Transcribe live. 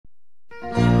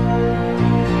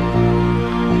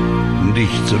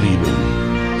Dich zu lieben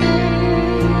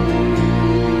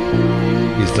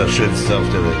ist das Schönste auf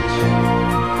der Welt.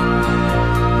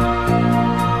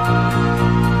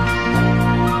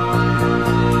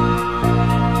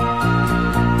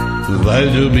 Weil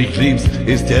du mich liebst,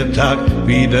 ist der Tag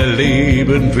wieder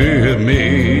Leben für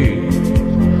mich.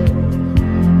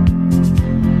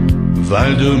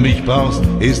 Weil du mich brauchst,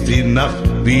 ist die Nacht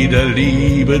wieder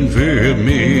Lieben für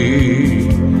mich.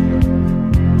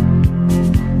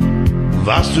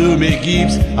 Was du mir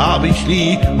gibst, hab ich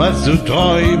niemals zu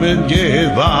träumen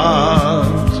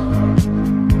gewagt.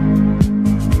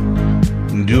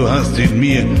 Du hast in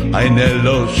mir ein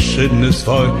erloschenes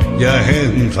Feuer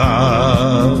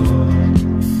entfacht.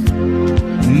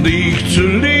 Dich zu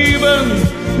lieben,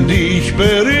 dich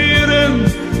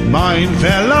berühren, mein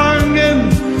Verlangen,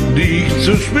 dich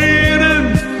zu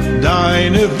spüren,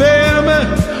 deine Wärme,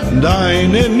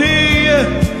 deine Nähe,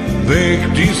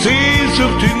 weckt die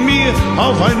Sehnsucht in mir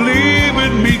auf ein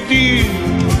Leben mit dir.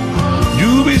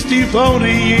 Du bist die Frau,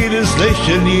 die jedes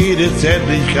Lächeln, jede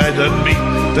Zärtlichkeit an mich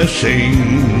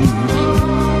verschenkt.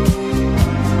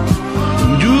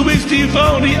 Du bist die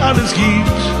Frau, die alles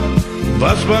gibt,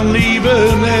 was man Liebe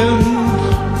nennt.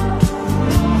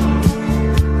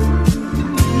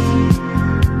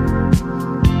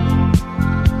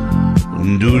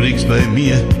 Du liegst bei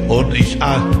mir und ich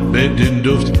atme den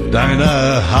Duft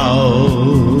deiner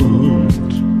Haut.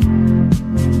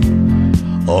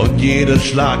 Und jeder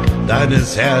Schlag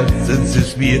deines Herzens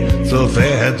ist mir so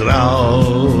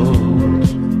vertraut.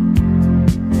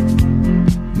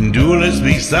 Du lässt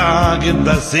mich sagen,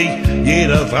 was ich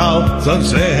jeder Frau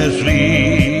sonst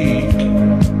verschwieg.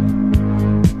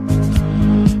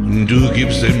 Du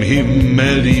gibst dem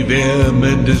Himmel die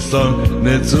Wärme der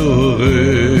Sonne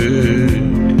zurück.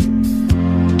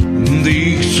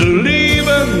 Dich zu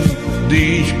lieben,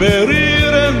 dich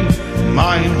berühren,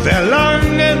 mein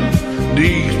Verlangen,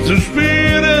 dich zu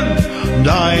spüren,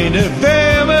 deine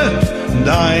Wärme,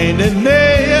 deine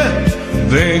Nähe,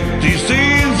 weckt die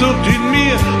Sehnsucht in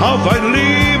mir auf ein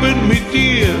Leben mit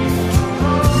dir.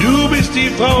 Du bist die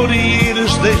Frau, die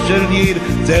jedes Lächeln, jede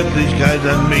Zärtlichkeit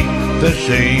an mich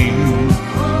verschenkt.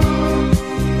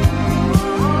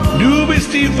 Du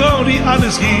bist die Frau, die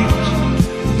alles gibt,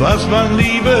 was man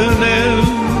Liebe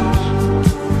nennt.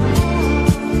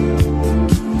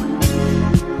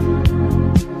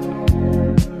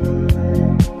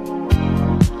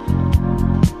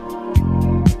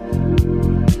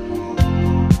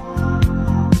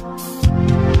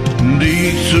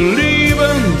 Dich zu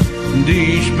lieben,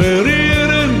 dich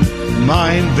berühren,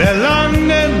 mein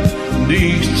Verlangen,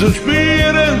 dich zu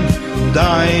spüren,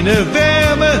 deine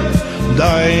Wärme,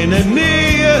 deine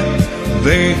Nähe,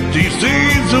 weckt die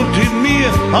Sehnsucht in mir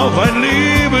auf ein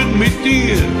Leben mit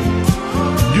dir.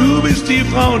 Du bist die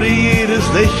Frau, die jedes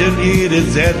Lächeln, jede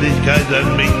Zärtlichkeit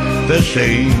an mich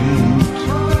verschenkt.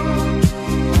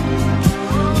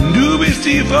 Du bist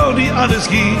die Frau, die alles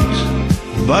gibt,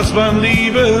 was man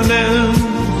Liebe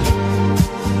nennt.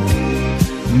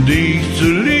 Dich zu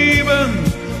lieben,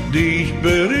 dich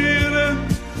berühren,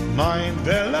 mein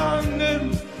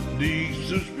Verlangen, dich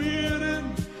zu spüren,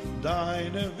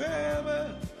 deine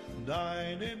Wärme,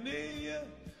 deine Nähe.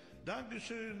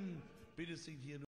 Dankeschön, bitte sing hier.